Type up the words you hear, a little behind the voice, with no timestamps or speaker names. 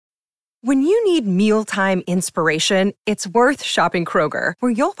When you need mealtime inspiration, it's worth shopping Kroger,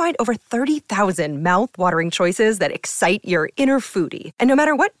 where you'll find over 30,000 mouth-watering choices that excite your inner foodie. And no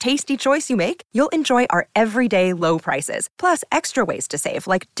matter what tasty choice you make, you'll enjoy our everyday low prices, plus extra ways to save,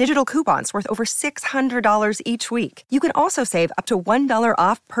 like digital coupons worth over $600 each week. You can also save up to $1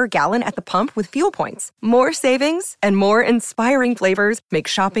 off per gallon at the pump with fuel points. More savings and more inspiring flavors make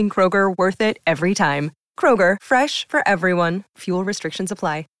shopping Kroger worth it every time. Kroger, fresh for everyone. Fuel restrictions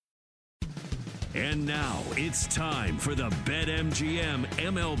apply. And now it's time for the BetMGM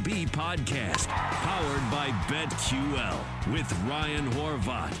MLB podcast, powered by BetQL, with Ryan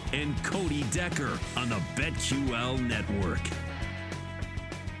Horvat and Cody Decker on the BetQL network.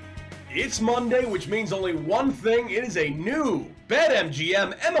 It's Monday, which means only one thing. It is a new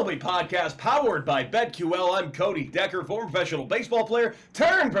BetMGM MLB podcast powered by BetQL. I'm Cody Decker, former professional baseball player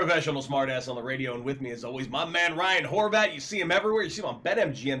turned professional smartass on the radio. And with me, as always, my man Ryan Horvat. You see him everywhere. You see him on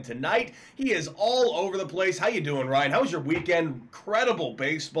BetMGM tonight. He is all over the place. How you doing, Ryan? How was your weekend? Incredible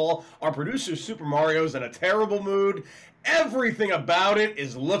baseball. Our producer, Super Mario's in a terrible mood. Everything about it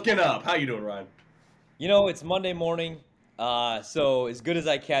is looking up. How you doing, Ryan? You know, it's Monday morning. So as good as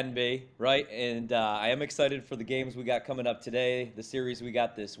I can be, right? And I am excited for the games we got coming up today, the series we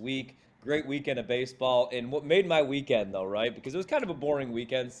got this week. Great weekend of baseball. And what made my weekend, though, right? Because it was kind of a boring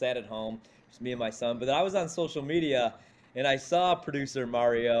weekend, sat at home, just me and my son. But then I was on social media, and I saw producer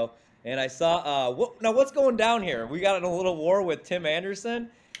Mario, and I saw, what's going down here? We got in a little war with Tim Anderson.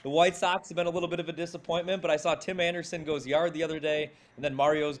 The White Sox have been a little bit of a disappointment, but I saw Tim Anderson goes yard the other day, and then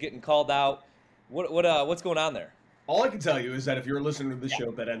Mario's getting called out. What's going on there? All I can tell you is that if you're listening to the show,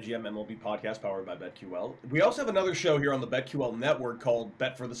 BetMGM MLB podcast powered by BetQL, we also have another show here on the BetQL network called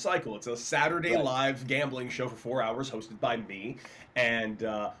Bet for the Cycle. It's a Saturday live gambling show for 4 hours hosted by me and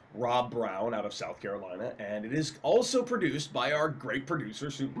Rob Brown out of South Carolina. And it is also produced by our great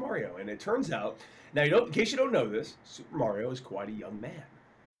producer, Super Mario. And it turns out, now in case you don't know this, Super Mario is quite a young man.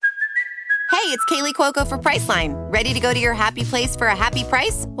 Hey, it's Kaylee Cuoco for Priceline. Ready to go to your happy place for a happy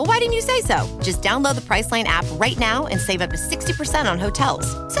price? Well, why didn't you say so? Just download the Priceline app right now and save up to 60% on hotels.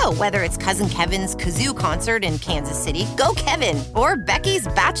 So whether it's Cousin Kevin's Kazoo Concert in Kansas City, go Kevin, or Becky's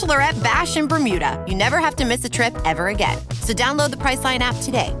Bachelorette Bash in Bermuda, you never have to miss a trip ever again. So download the Priceline app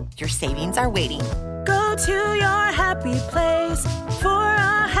today. Your savings are waiting. Go to your happy place for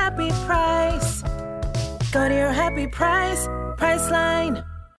a happy price. Go to your happy price, Priceline.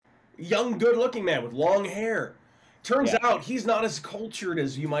 Young, good-looking man with long hair. Turns out he's not as cultured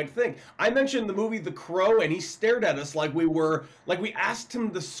as you might think. I mentioned the movie The Crow, and he stared at us like we asked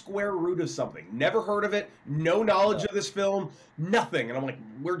him the square root of something. Never heard of it, no knowledge of this film, nothing. And I'm like,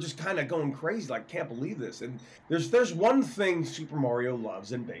 we're just kind of going crazy. Like, can't believe this. And there's one thing Super Mario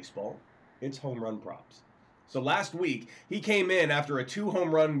loves in baseball. It's home run props. So last week, he came in after a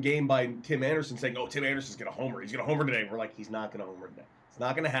 2-home run game by Tim Anderson saying, oh, Tim Anderson's going to homer. He's going to homer today. We're like, he's not going to homer today. It's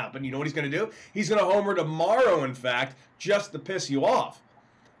not going to happen. You know what he's going to do? He's going to homer tomorrow, in fact, just to piss you off.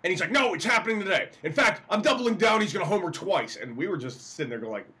 And he's like, no, it's happening today. In fact, I'm doubling down. He's going to homer twice. And we were just sitting there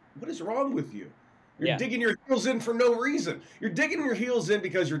going like, what is wrong with you? You're digging your heels in for no reason. You're digging your heels in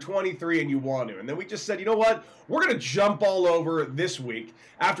because you're 23 and you want to. And then we just said, you know what? We're going to jump all over this week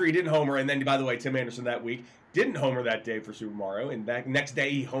after he didn't homer. And then, by the way, Tim Anderson that week didn't homer that day for Super Mario, and that next day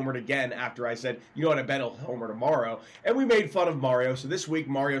he homered again after I said, you know what, I bet he'll homer tomorrow. And we made fun of Mario. So this week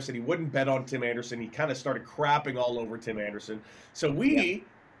Mario said he wouldn't bet on Tim Anderson. He kind of started crapping all over Tim Anderson. So we,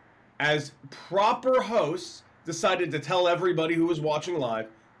 as proper hosts, decided to tell everybody who was watching live,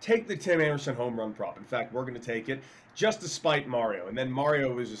 take the Tim Anderson home run prop. In fact, we're going to take it just to spite Mario. And then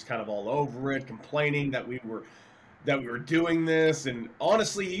Mario was just kind of all over it, complaining that we were doing this, and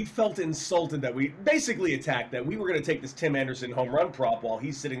honestly, he felt insulted that we basically attacked that we were going to take this Tim Anderson home run prop while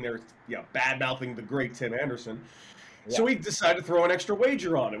he's sitting there, bad-mouthing the great Tim Anderson. Yeah. So we decided to throw an extra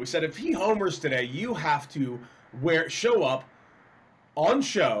wager on it. We said, if he homers today, you have to show up on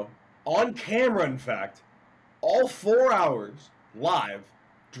show, on camera, in fact, all 4 hours live,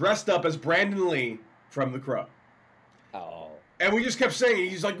 dressed up as Brandon Lee from The Crow. Oh. And we just kept saying,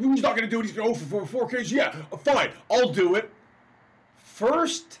 he's like, he's not going to do it. He's going to go for 4Ks. Yeah, fine. I'll do it.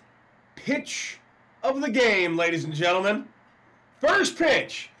 First pitch of the game, ladies and gentlemen. First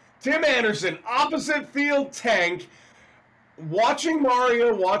pitch. Tim Anderson, opposite field tank. Watching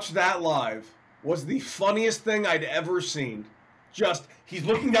Mario watch that live was the funniest thing I'd ever seen. Just, he's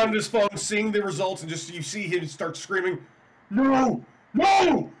looking down at his phone, seeing the results, and just you see him start screaming, no,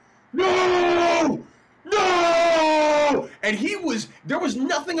 no, no, no! And there was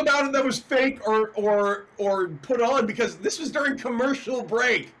nothing about it that was fake or put on, because this was during commercial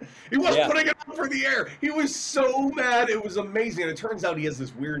break. He wasn't putting it on for the air. He was so mad. It was amazing. And it turns out he has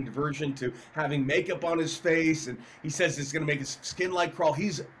this weird aversion to having makeup on his face, and he says it's going to make his skin like crawl.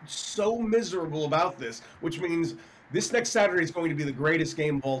 He's so miserable about this, which means this next Saturday is going to be the greatest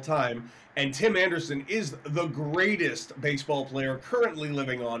game of all time. And Tim Anderson is the greatest baseball player currently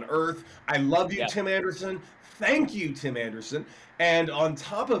living on Earth. I love you, Tim Anderson. Thank you, Tim Anderson. And on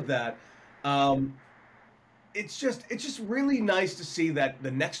top of that, it's just really nice to see that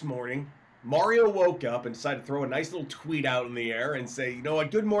the next morning, Mario woke up and decided to throw a nice little tweet out in the air and say, you know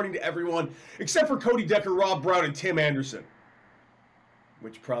what, good morning to everyone, except for Cody Decker, Rob Brown, and Tim Anderson.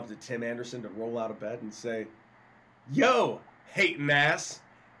 Which prompted Tim Anderson to roll out of bed and say, yo, hating ass.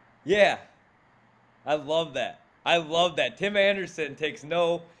 Yeah, I love that. I love that. Tim Anderson takes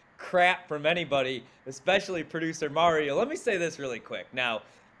no crap from anybody, especially producer Mario. Let me say this really quick. Now,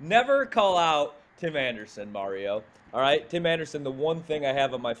 never call out Tim Anderson, Mario. All right, Tim Anderson, the one thing I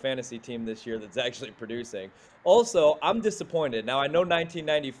have on my fantasy team this year that's actually producing. Also, I'm disappointed. Now, I know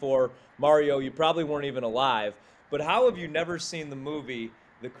 1994, Mario, you probably weren't even alive, but how have you never seen the movie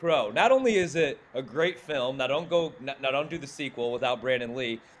The Crow? Not only is it a great film, now don't do the sequel without Brandon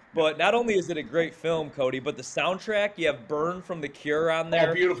Lee, but not only is it a great film, Cody, but the soundtrack, you have Burn from The Cure on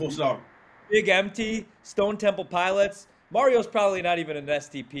there. Oh, beautiful song. Big Empty, Stone Temple Pilots. Mario's probably not even an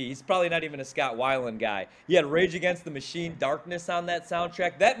STP. He's probably not even a Scott Weiland guy. He had Rage Against the Machine, Darkness on that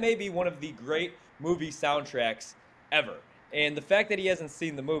soundtrack. That may be one of the great movie soundtracks ever. And the fact that he hasn't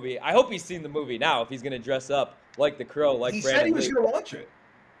seen the movie, I hope he's seen the movie now if he's going to dress up like The Crow, like he Brandon said he was Lee. going to watch it.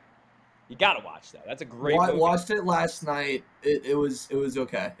 You got to watch that. That's a great movie. Watched it last night. It was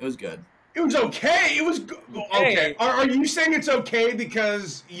okay. It was good. It was okay. It was good. Okay. Are you saying it's okay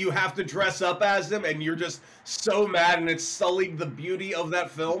because you have to dress up as them and you're just so mad and it's sullied the beauty of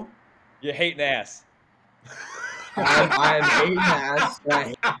that film? You're hating ass. I'm hating ass.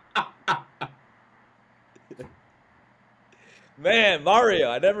 Man, Mario,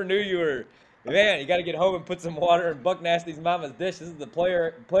 I never knew you were. Man, you got to get home and put some water in Buck Nasty's mama's dish. This is the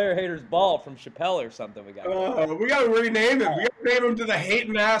player hater's ball from Chappelle or something. We got to rename him. We got to name him to the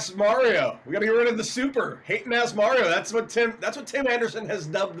hating ass Mario. We got to get rid of the super hating ass Mario. That's what Tim Anderson has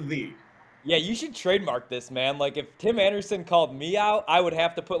dubbed thee. Yeah, you should trademark this, man. Like if Tim Anderson called me out, I would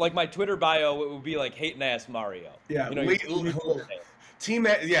have to put like my Twitter bio. It would be like hating ass Mario. Yeah, you know, at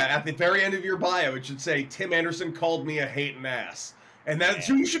the very end of your bio, it should say Tim Anderson called me a hating ass. And that's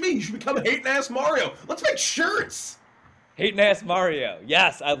who you should be. You should become a hating ass Mario. Let's make shirts. Hating ass Mario.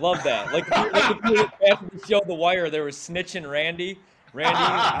 Yes, I love that. Like if you after the show The Wire, there was snitching Randy.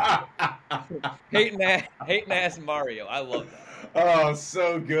 hating ass Mario. I love that. Oh,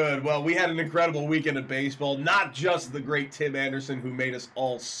 so good. Well, we had an incredible weekend of baseball. Not just the great Tim Anderson, who made us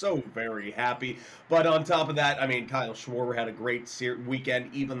all so very happy, but on top of that, I mean, Kyle Schwarber had a great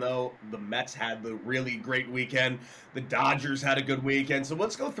weekend, even though the Mets had the really great weekend. The Dodgers had a good weekend. So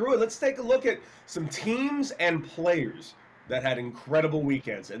let's go through it. Let's take a look at some teams and players that had incredible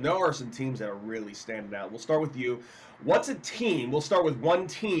weekends. And there are some teams that are really standing out. We'll start with you. What's a team? We'll start with one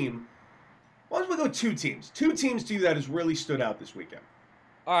team. Why don't we go two teams? Two teams to you that has really stood out this weekend.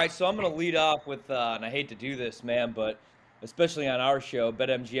 All right, so I'm going to lead off with, and I hate to do this, man, but especially on our show,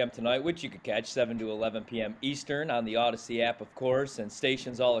 BetMGM Tonight, which you could catch 7 to 11 p.m. Eastern on the Odyssey app, of course, and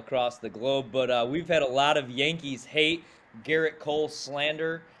stations all across the globe. But we've had a lot of Yankees hate, Garrett Cole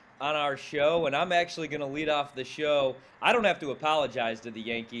slander on our show, and I'm actually going to lead off the show. I don't have to apologize to the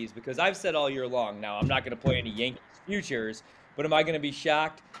Yankees because I've said all year long now I'm not going to play any Yankees futures. But am I going to be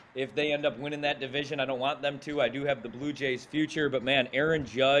shocked if they end up winning that division? I don't want them to. I do have the Blue Jays future. But, man, Aaron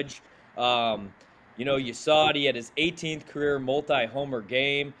Judge, you saw it. He had his 18th career multi-homer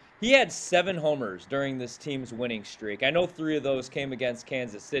game. He had 7 homers during this team's winning streak. I know 3 of those came against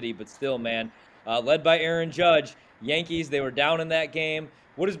Kansas City, but still, man, led by Aaron Judge. Yankees, they were down in that game.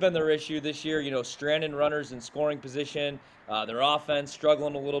 What has been their issue this year? Stranding runners in scoring position. Their offense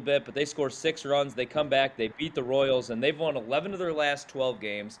struggling a little bit, but they score 6 runs. They come back. They beat the Royals, and they've won 11 of their last 12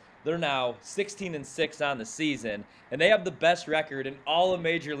 games. They're now 16-6 on the season, and they have the best record in all of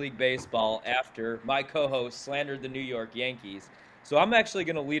Major League Baseball after my co-host slandered the New York Yankees. So I'm actually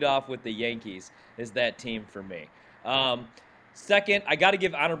going to lead off with the Yankees as that team for me. Second, I got to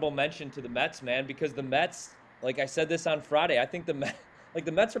give honorable mention to the Mets, man, because the Mets, like I said this on Friday, I think the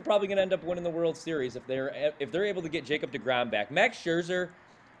Mets are probably going to end up winning the World Series if they're able to get Jacob deGrom back. Max Scherzer,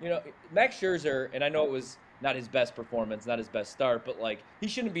 and I know it was not his best performance, not his best start, but he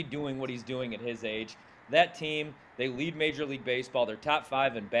shouldn't be doing what he's doing at his age. That team, they lead Major League Baseball. They're top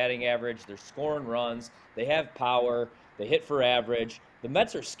 5 in batting average. They're scoring runs. They have power. They hit for average. The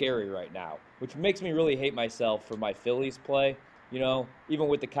Mets are scary right now, which makes me really hate myself for my Phillies play. You know, even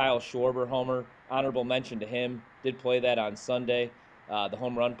with the Kyle Schwarber homer, honorable mention to him. Did play that on Sunday, the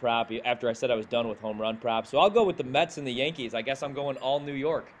home run prop, after I said I was done with home run props. So I'll go with the Mets and the Yankees. I guess I'm going all New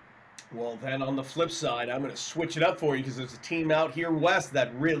York. Well, then on the flip side, I'm going to switch it up for you because there's a team out here west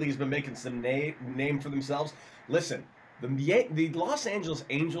that really has been making some name for themselves. Listen, the Los Angeles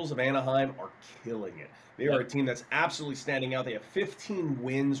Angels of Anaheim are killing it. They are a team that's absolutely standing out. They have 15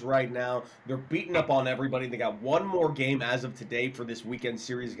 wins right now. They're beating up on everybody. They got one more game as of today for this weekend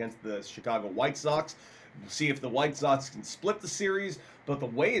series against the Chicago White Sox. We'll see if the White Sox can split the series. But the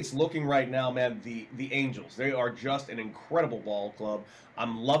way it's looking right now, man, the Angels, they are just an incredible ball club.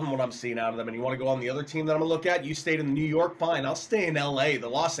 I'm loving what I'm seeing out of them. And you want to go on the other team that I'm going to look at? You stayed in New York? Fine. I'll stay in L.A., the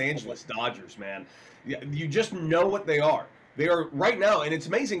Los Angeles Dodgers, man. You just know what they are. They are right now, and it's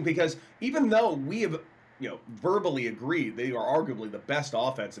amazing because even though we have verbally agreed they are arguably the best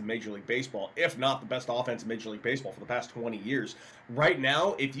offense in Major League Baseball, if not the best offense in Major League Baseball for the past 20 years. Right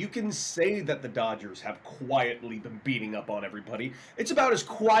now, if you can say that the Dodgers have quietly been beating up on everybody, it's about as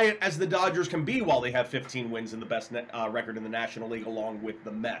quiet as the Dodgers can be while they have 15 wins and the best record in the National League along with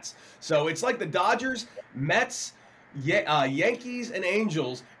the Mets. So it's like the Dodgers, Mets, Yankees and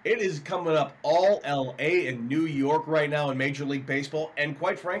Angels, it is coming up all LA and New York right now in Major League Baseball, and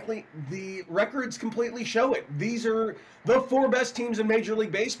quite frankly, the records completely show it. These are the four best teams in Major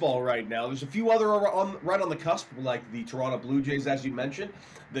League Baseball right now. There's a few other right on the cusp, like the Toronto Blue Jays, as you mentioned.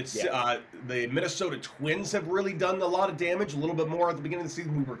 The Minnesota Twins have really done a lot of damage, a little bit more at the beginning of the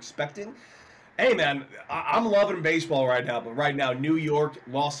season than we were expecting. Hey, man, I'm loving baseball right now, but right now, New York,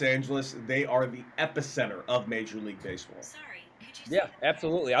 Los Angeles, they are the epicenter of Major League Baseball. Yeah,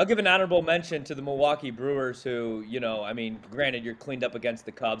 absolutely. I'll give an honorable mention to the Milwaukee Brewers who, granted, you're cleaned up against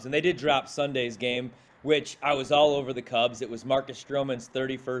the Cubs, and they did drop Sunday's game, which I was all over the Cubs. It was Marcus Stroman's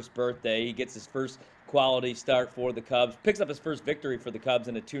 31st birthday. He gets his first quality start for the Cubs, picks up his first victory for the Cubs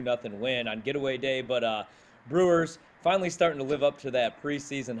in a 2-0 win on getaway day, but Brewers finally starting to live up to that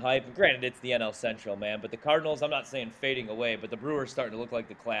preseason hype. Granted, it's the NL Central, man, but the Cardinals, I'm not saying fading away, but the Brewers starting to look like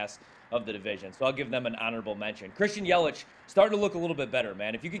the class of the division. So I'll give them an honorable mention. Christian Yelich starting to look a little bit better,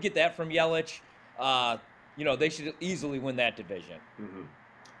 man. If you could get that from Yelich, they should easily win that division. Mm-hmm.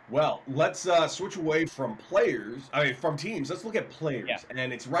 Well, let's switch away from from teams. Let's look at players. Yeah.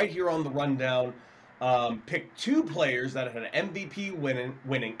 And it's right here on the rundown. Pick two players that had an MVP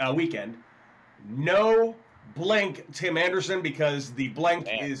winning weekend. No blank Tim Anderson, because the blank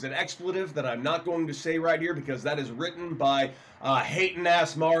is an expletive that I'm not going to say right here because that is written by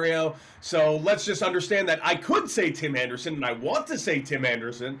hating-ass Mario. So let's just understand that I could say Tim Anderson, and I want to say Tim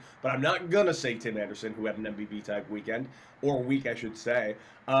Anderson, but I'm not going to say Tim Anderson, who had an MVP-type weekend, or week, I should say.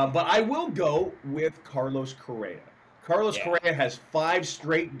 But I will go with Carlos Correa. Carlos Correa has 5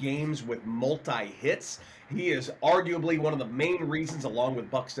 straight games with multi-hits. He is arguably one of the main reasons, along with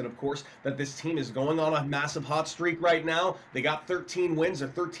Buxton, of course, that this team is going on a massive hot streak right now. They got 13 wins. They're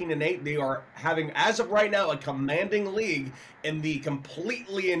 13-8. They are having, as of right now, a commanding league in the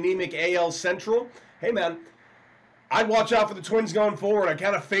completely anemic AL Central. Hey, man, I'd watch out for the Twins going forward. I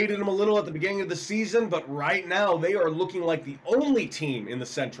kind of faded them a little at the beginning of the season, but right now they are looking like the only team in the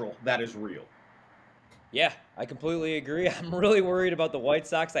Central that is real. Yeah, I completely agree. I'm really worried about the White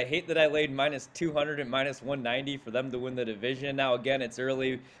Sox. I hate that I laid -200 and -190 for them to win the division. Now, again, it's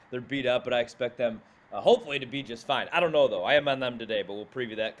early. They're beat up, but I expect them hopefully to be just fine. I don't know, though. I am on them today, but we'll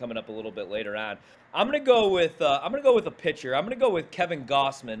preview that coming up a little bit later on. I'm gonna go with a pitcher. I'm gonna go with Kevin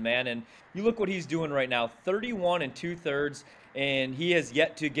Gausman, man. And you look what he's doing right now: 31 2/3, and he has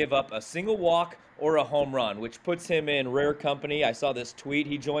yet to give up a single walk or a home run, which puts him in rare company. I saw this tweet.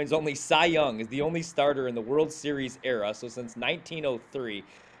 He joins only Cy Young as the only starter in the World Series era, so since 1903,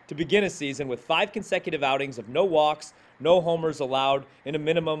 to begin a season with 5 consecutive outings of no walks, no homers allowed, and a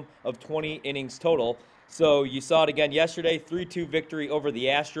minimum of 20 innings total. So you saw it again yesterday, 3-2 victory over the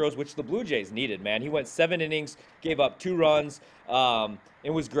Astros, which the Blue Jays needed, man. He went 7 innings, gave up 2 runs. It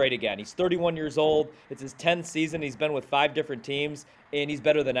was great again. He's 31 years old. It's his 10th season. He's been with 5 different teams, and he's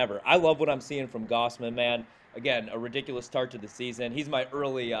better than ever. I love what I'm seeing from Gausman, man. Again, a ridiculous start to the season. He's my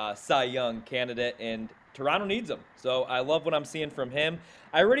early Cy Young candidate, and Toronto needs him. So I love what I'm seeing from him.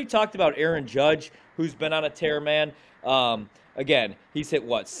 I already talked about Aaron Judge, who's been on a tear, man. Again, he's hit,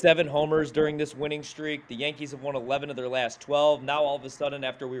 7 homers during this winning streak. The Yankees have won 11 of their last 12. Now, all of a sudden,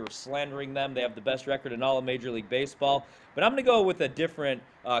 after we were slandering them, they have the best record in all of Major League Baseball. But I'm going to go with a different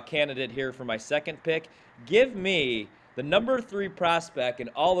candidate here for my second pick. Give me the number 3 prospect in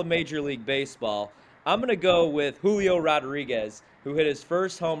all of Major League Baseball, I'm going to go with Julio Rodriguez, who hit his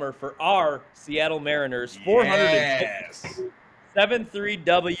first homer for our Seattle Mariners. 450. Yes. 7-3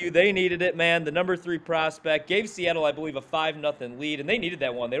 W. They needed it, man. The number 3 prospect gave Seattle, I believe, a 5-0 lead, and they needed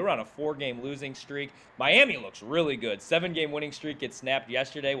that one. They were on a 4-game losing streak. Miami looks really good. 7-game winning streak gets snapped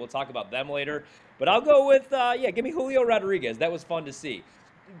yesterday. We'll talk about them later. But I'll go with, give me Julio Rodriguez. That was fun to see.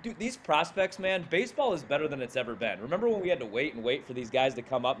 Dude, these prospects, man, baseball is better than it's ever been. Remember when we had to wait and wait for these guys to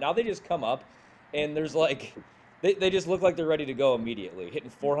come up? Now they just come up, and there's like, they just look like they're ready to go immediately, hitting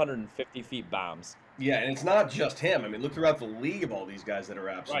 450 feet bombs. Yeah, and it's not just him. I mean, look throughout the league of all these guys that are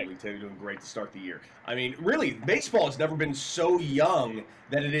absolutely doing great to start the year. I mean, really, baseball has never been so young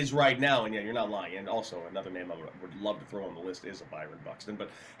that it is right now. And yeah, you're not lying. And also, another name I would love to throw on the list is a Byron Buxton.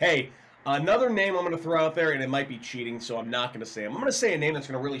 But hey, another name I'm going to throw out there, and it might be cheating, so I'm not going to say him. I'm going to say a name that's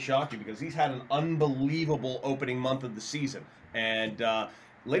going to really shock you because he's had an unbelievable opening month of the season. And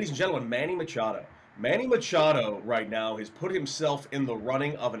ladies and gentlemen, Manny Machado. Manny Machado right now has put himself in the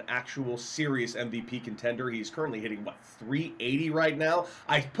running of an actual serious MVP contender. He's currently hitting, 380 right now?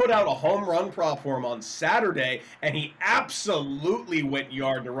 I put out a home run prop for him on Saturday, and he absolutely went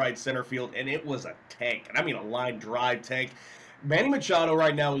yard to right center field, and it was a tank. And I mean a line drive tank. Manny Machado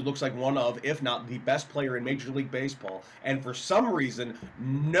right now looks like one of, if not the best player in Major League Baseball. And for some reason,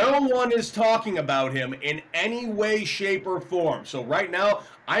 no one is talking about him in any way, shape, or form. So right now,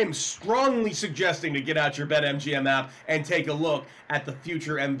 I am strongly suggesting to get out your BetMGM app and take a look at the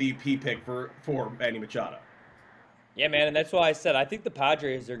future MVP pick for Manny Machado. Yeah, man, and that's why I said I think the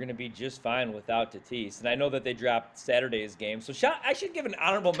Padres are going to be just fine without Tatis. And I know that they dropped Saturday's game. So I should give an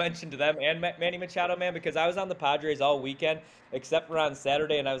honorable mention to them and Manny Machado, man, because I was on the Padres all weekend, except for on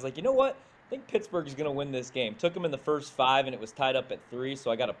Saturday, and I was like, you know what? I think Pittsburgh is going to win this game. Took them in the first 5, and it was tied up at 3,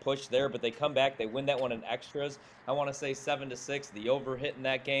 so I got a push there. But they come back. They win that one in extras. I want to say 7-6, the over hit in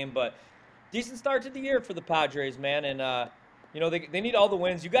that game. But decent start to the year for the Padres, man, and they need all the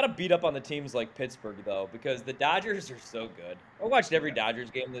wins. You got to beat up on the teams like Pittsburgh, though, because the Dodgers are so good. I watched every Dodgers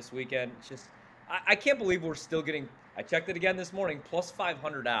game this weekend. It's just, I can't believe we're still getting, I checked it again this morning, plus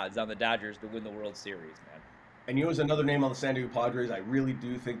 500 odds on the Dodgers to win the World Series, man. And you know, as another name on the San Diego Padres, I really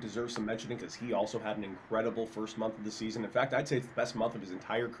do think deserves some mentioning because he also had an incredible first month of the season. In fact, I'd say it's the best month of his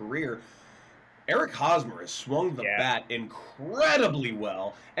entire career. Eric Hosmer has swung the bat incredibly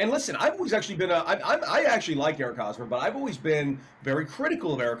well. And listen, I've always actually been I actually like Eric Hosmer, but I've always been very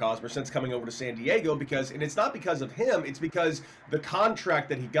critical of Eric Hosmer since coming over to San Diego and it's not because of him, it's because the contract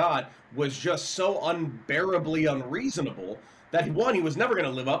that he got was just so unbearably unreasonable that one, he was never going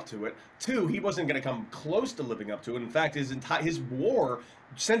to live up to it. 2, he wasn't going to come close to living up to it. In fact, his WAR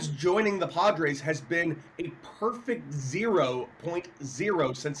since joining the Padres has been a perfect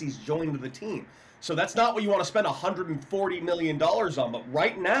 0.0 since he's joined the team. So that's not what you want to spend $140 million on. But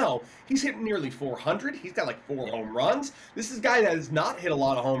right now, he's hitting nearly 400. He's got like 4 home runs. This is a guy that has not hit a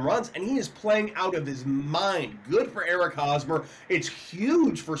lot of home runs, and he is playing out of his mind. Good for Eric Hosmer. It's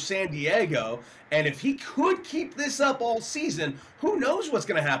huge for San Diego. And if he could keep this up all season, who knows what's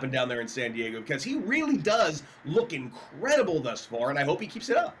going to happen down there in San Diego, because he really does look incredible thus far, and I hope he keeps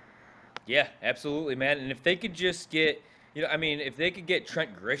it up. Yeah, absolutely, man. And if they could just get, if they could get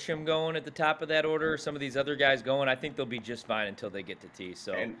Trent Grisham going at the top of that order, some of these other guys going, I think they'll be just fine until they get to Tatis.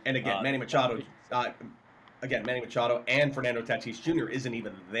 So and again, Manny Machado and Fernando Tatis Jr. isn't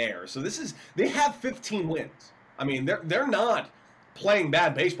even there. So they have 15 wins. I mean, they're not playing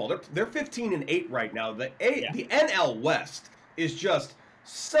bad baseball. They're 15-8 right now. The NL West is just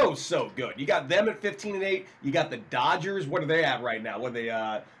so good. You got them at 15-8. You got the Dodgers. What are they at right now?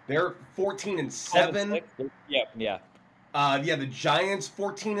 They're 14-7. Yeah. The Giants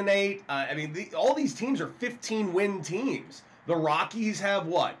 14-8. All these teams are 15-win teams. The Rockies have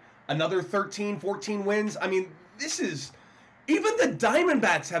another 13, 14 wins. I mean, this is. Even the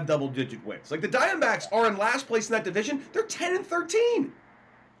Diamondbacks have double-digit wins. Like, the Diamondbacks are in last place in that division. They're 10-13.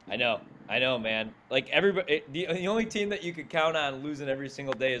 I know, man. Like, everybody, the only team that you could count on losing every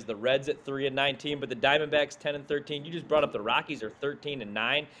single day is the Reds at 3-19, but the Diamondbacks 10-13. You just brought up the Rockies are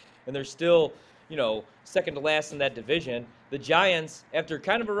 13-9, and they're still, second to last in that division. The Giants, after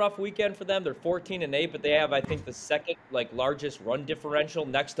kind of a rough weekend for them, they're 14-8, but they have, I think, the second largest run differential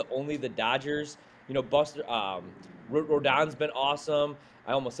next to only the Dodgers. Buster Rodon's been awesome.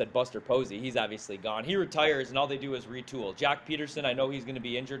 I almost said Buster Posey. He's obviously gone. He retires, and all they do is retool. Jock Peterson, I know he's going to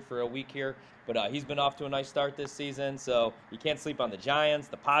be injured for a week here, but he's been off to a nice start this season, so you can't sleep on the Giants.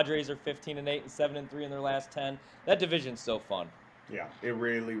 The Padres are 15-8 and 7-3 in their last 10. That division's so fun. Yeah, it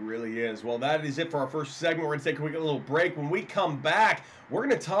really, really is. Well, that is it for our first segment. We're going to take a quick little break. When we come back, we're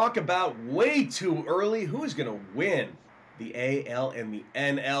going to talk about way too early who's going to win the AL and the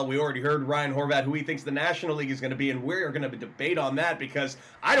NL. We already heard Ryan Horvat, who he thinks the National League is going to be, and we're going to debate on that because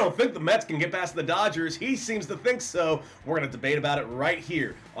I don't think the Mets can get past the Dodgers. He seems to think so. We're going to debate about it right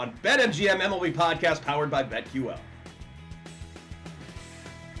here on BetMGM MLB Podcast, powered by BetQL.